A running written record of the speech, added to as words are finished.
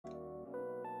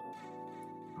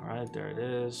All right, there it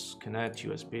is. Connect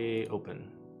USB,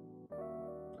 open.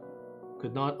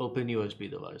 Could not open USB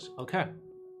device. Okay.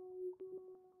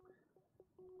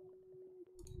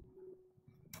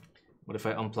 What if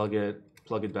I unplug it,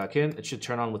 plug it back in? It should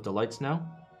turn on with the lights now.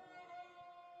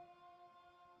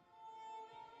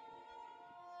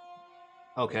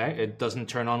 Okay, it doesn't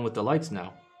turn on with the lights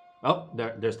now. Oh,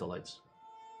 there's the lights.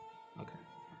 Okay.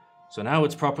 So now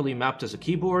it's properly mapped as a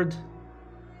keyboard.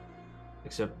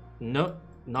 Except, no,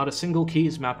 not a single key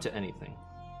is mapped to anything.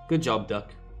 Good job,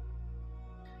 Duck.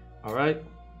 All right.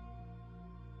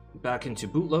 Back into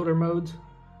bootloader mode.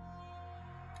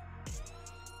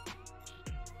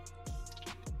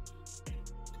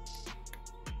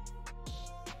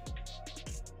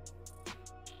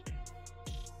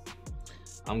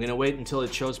 I'm gonna wait until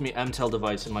it shows me MTEL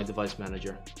device in my device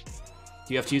manager.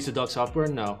 Do you have to use the Duck software?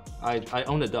 No, I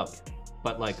own a Duck,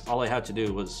 but like all I had to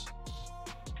do was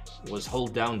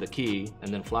hold down the key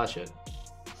and then flash it.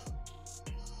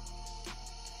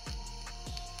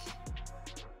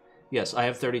 Yes, I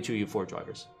have 32 U4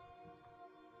 drivers.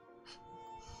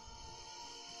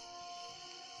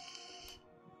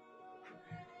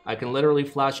 I can literally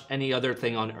flash any other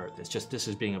thing on Earth. It's just this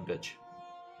is being a bitch.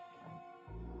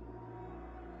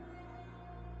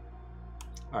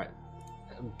 All right,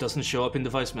 doesn't show up in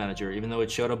device manager, even though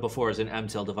it showed up before as an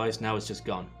MTEL device. Now it's just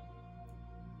gone.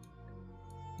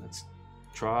 Let's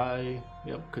try.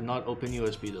 Yep, could not open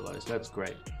USB device. That's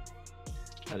great.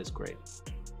 That is great.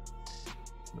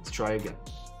 Let's try again.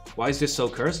 Why is this so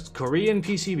cursed? Korean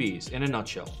PCBs in a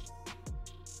nutshell.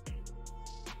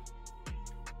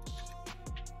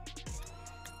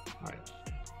 All right,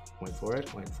 wait for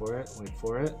it, wait for it, wait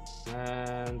for it,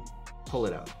 and pull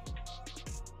it out.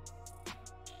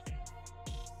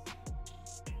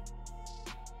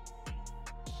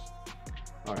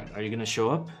 All right, are you gonna show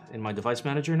up in my device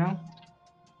manager now?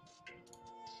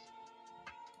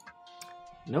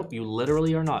 Nope, you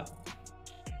literally are not.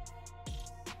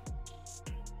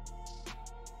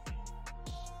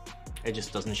 It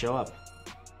just doesn't show up.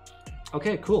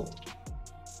 Okay, cool.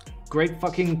 Great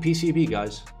fucking PCB,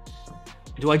 guys.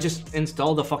 Do I just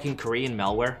install the fucking Korean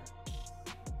malware?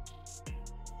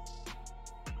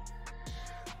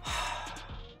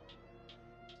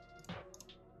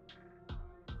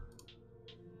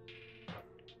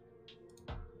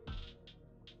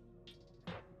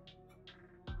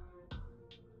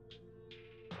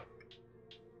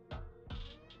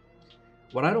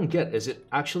 What I don't get is it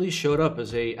actually showed up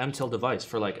as a MTEL device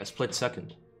for like a split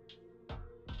second.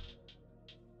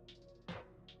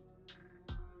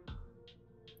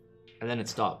 And then it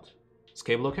stopped. Is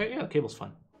cable okay? Yeah, cable's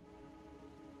fine.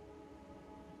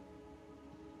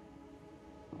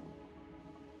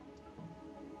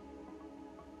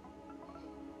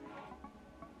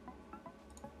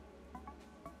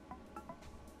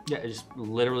 Yeah, it just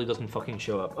literally doesn't fucking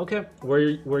show up. Okay,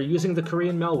 we're using the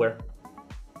Korean malware.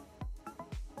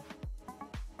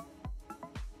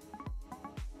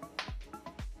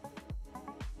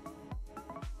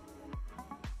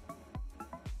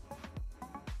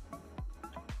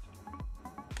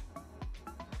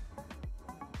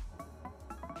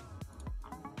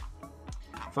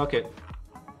 Fuck it.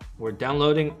 We're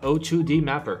downloading O2D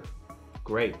Mapper.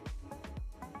 Great.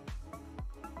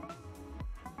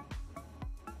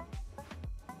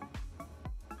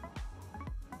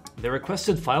 The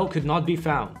requested file could not be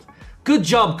found. Good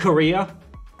job, Korea!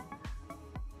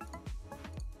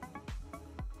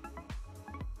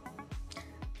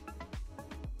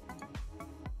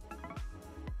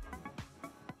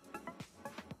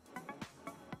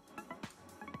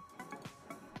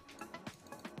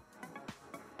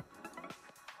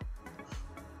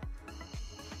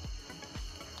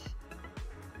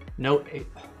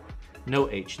 No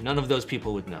H. None of those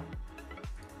people would know.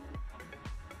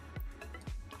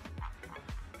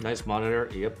 Nice monitor.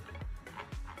 Yep.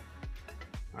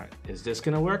 All right. Is this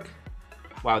gonna work?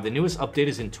 Wow. The newest update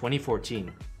is in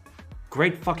 2014.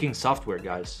 Great fucking software,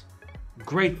 guys.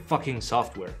 Great fucking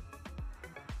software.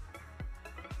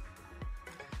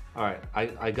 All right.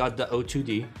 I got the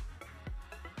O2D.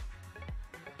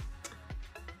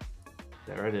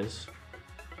 There it is.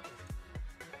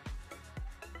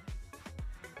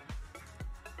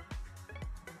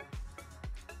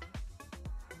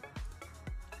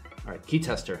 All right, key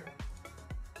tester.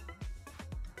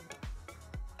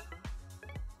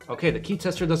 Okay, the key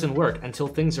tester doesn't work until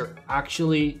things are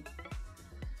actually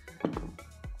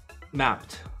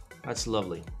mapped. That's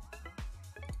lovely.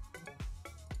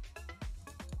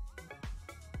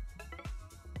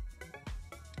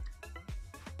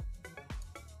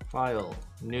 File,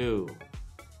 new,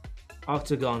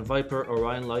 Octagon, Viper,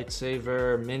 Orion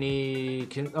Lightsaber, Mini...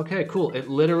 Okay, cool. It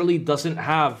literally doesn't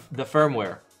have the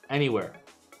firmware anywhere.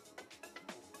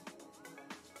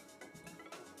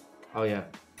 Oh, yeah.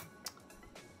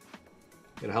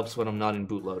 It helps when I'm not in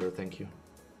bootloader, thank you.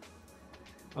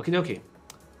 Okie dokie.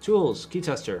 Tools, key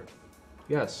tester.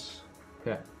 Yes.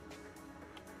 Okay.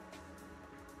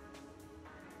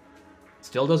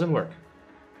 Still doesn't work.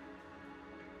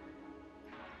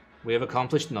 We have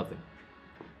accomplished nothing.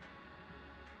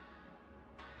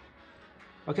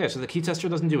 Okay, so the key tester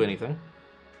doesn't do anything.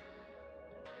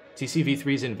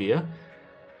 TCV3 is in VIA.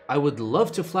 I would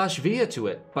love to flash VIA to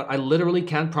it, but I literally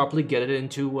can't properly get it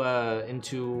into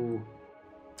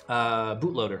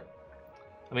bootloader.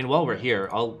 I mean, while we're here,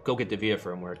 I'll go get the VIA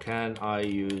firmware. Can I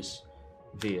use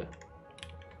VIA?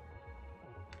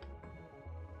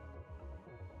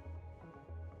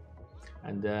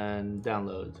 And then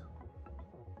download.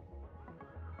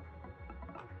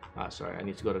 Ah, sorry, I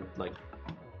need to go to, like,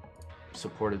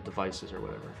 supported devices or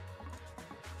whatever.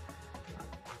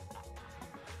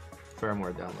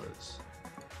 Firmware downloads.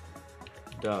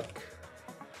 Duck.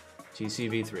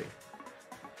 TCV3.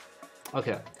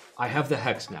 Okay, I have the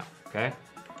hex now, okay?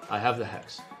 I have the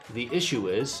hex. The issue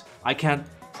is, I can't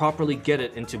properly get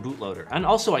it into bootloader. And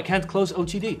also, I can't close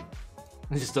OTD. It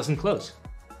just doesn't close.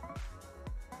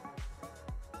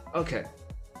 Okay,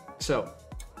 so,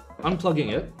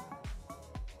 unplugging it.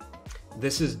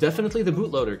 This is definitely the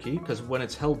bootloader key, because when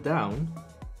it's held down,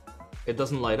 it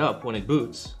doesn't light up when it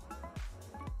boots.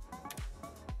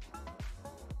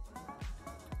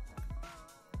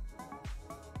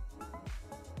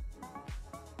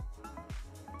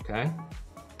 Okay,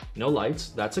 no lights,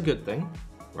 that's a good thing,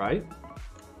 right?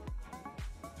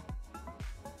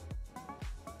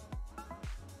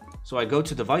 So I go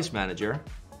to device manager,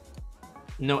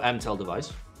 no MTEL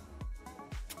device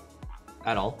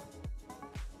at all.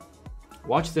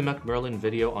 Watch the McMerlin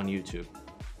video on YouTube.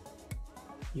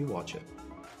 You watch it.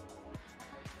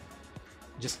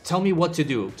 Just tell me what to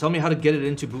do. Tell me how to get it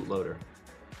into bootloader.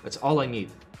 That's all I need.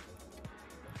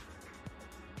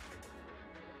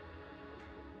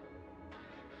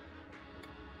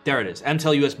 There it is.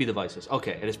 MTEL USB devices.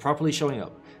 Okay, it is properly showing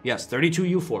up. Yes,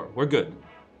 32U4. We're good.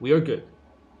 We are good.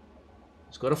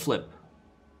 Let's go to flip.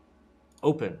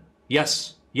 Open.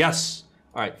 Yes. Yes.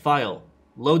 All right, file.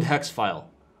 Load hex file.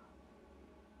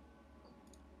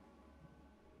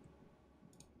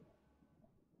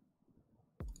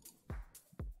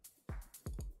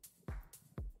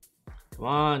 Come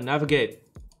on, navigate.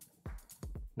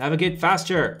 Navigate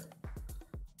faster.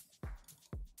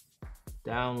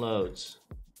 Downloads.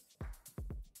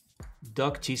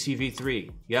 Duck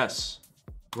TCV3. Yes.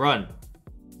 Run.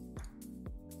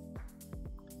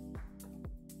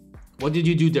 What did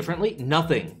you do differently?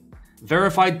 Nothing.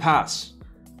 Verified pass.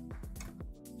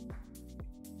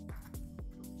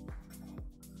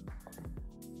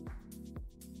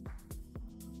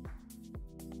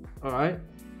 All right.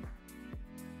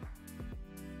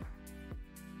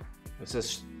 It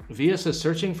says, VIA says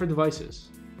searching for devices.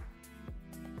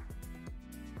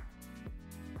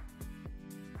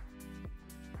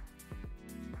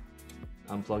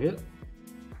 Unplug it.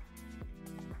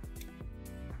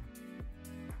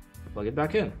 Plug it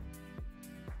back in.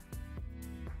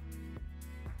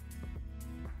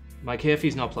 My KFE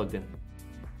is not plugged in.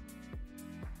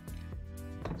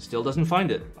 Still doesn't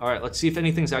find it. All right, let's see if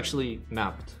anything's actually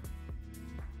mapped.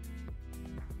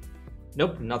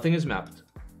 Nope, nothing is mapped.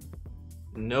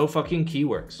 No fucking key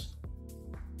works.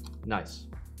 Nice.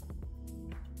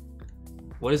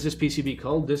 What is this PCB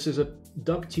called? This is a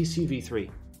Duck TCV3.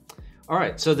 All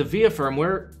right, so the VIA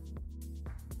firmware,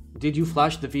 did you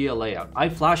flash the VIA layout? I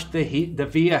flashed the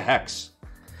VIA hex.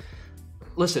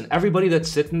 Listen, everybody that's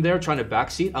sitting there trying to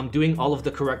backseat, I'm doing all of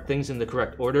the correct things in the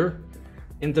correct order,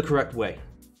 in the correct way,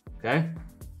 okay?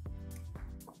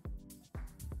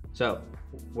 So,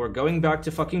 we're going back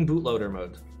to fucking bootloader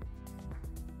mode.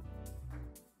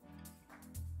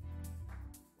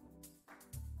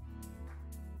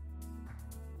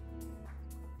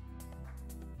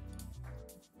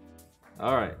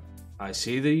 All right, I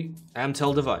see the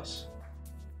MTEL device.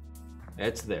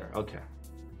 It's there, okay.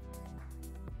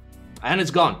 And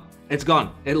it's gone. It's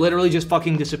gone. It literally just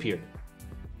fucking disappeared.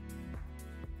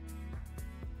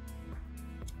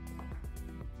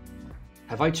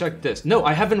 Have I checked this? No,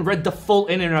 I haven't read the full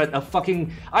internet of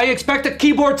fucking... I expect a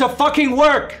keyboard to fucking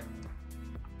work!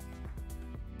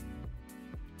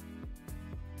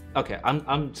 Okay,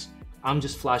 I'm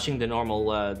just flashing the normal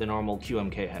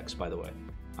QMK hex, by the way.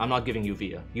 I'm not giving you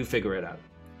VIA. You figure it out.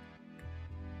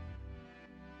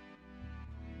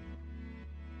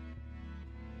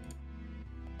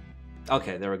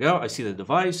 Okay, there we go. I see the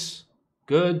device.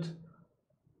 Good.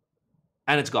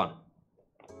 And it's gone.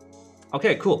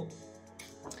 Okay, cool.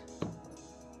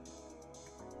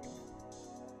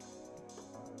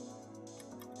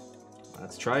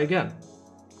 Let's try again.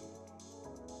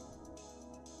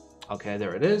 Okay,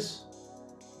 there it is.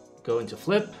 Go into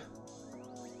flip.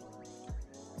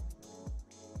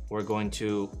 We're going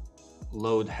to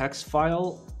load hex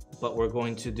file, but we're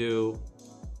going to do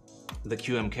the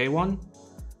QMK one.